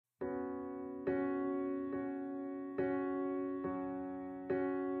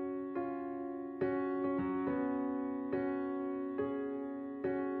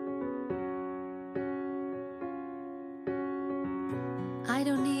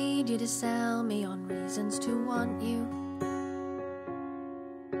need you to sell me on reasons to want you.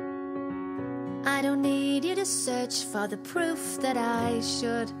 I don't need you to search for the proof that I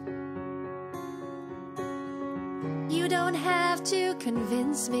should. You don't have to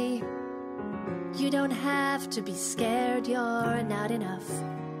convince me. You don't have to be scared you're not enough.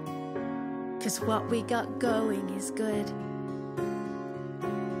 'Cause what we got going is good.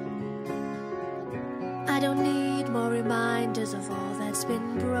 I don't need more reminders of all that's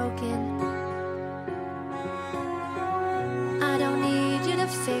been broken. I don't need you to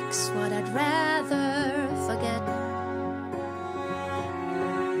fix what I'd rather forget.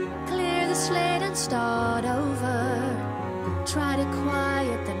 Clear the slate and start over. Try to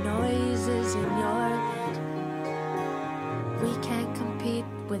quiet the noises in your head. We can't compete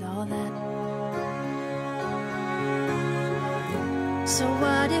with all that. So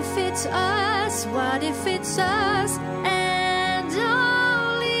what if it's us? What if it's us and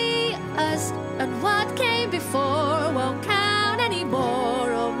only us? And what came before won't count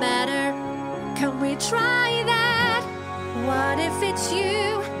anymore or matter. Can we try that? What if it's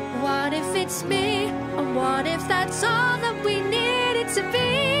you? What if it's me? And what if that's all that we need it to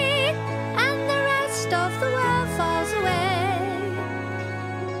be? And the rest of the world falls away.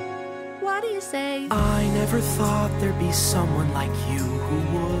 What do you say? I never thought there'd be someone like you who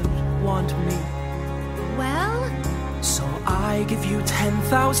would want me. Well? So I give you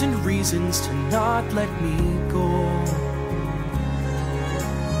 10,000 reasons to not let me go.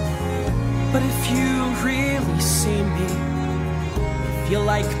 But if you really see me, if you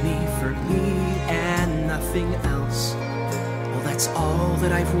like me for me and nothing else, well, that's all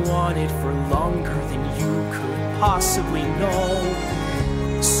that I've wanted for longer than you could possibly know.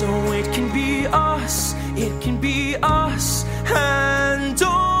 So it can be us, it can be us, and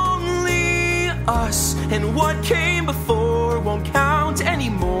only us. And what came before won't count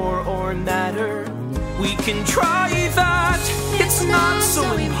anymore or matter. We can try that, it's not so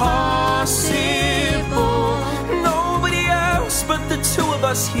impossible. Nobody else but the two of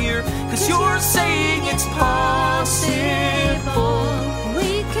us here, 'cause you're saying it's possible.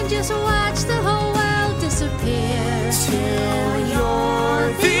 We can just watch the whole world disappear Till you're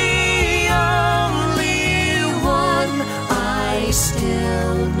the only one I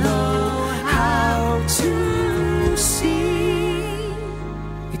still know how to see.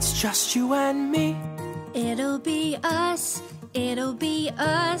 It's just you and me. It'll be us,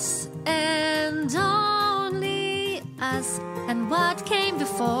 and only us. And what came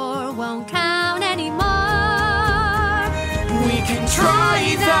before won't count anymore. We can try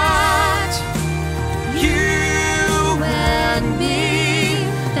that, you and me.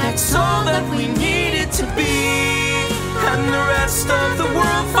 That's all that we need it to be. And the rest of the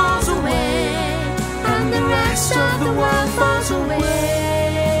world falls away. And the rest of the world falls away.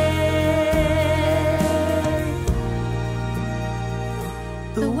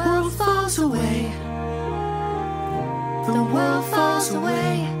 The world falls away. The world falls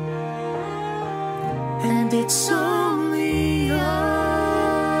away. And it's so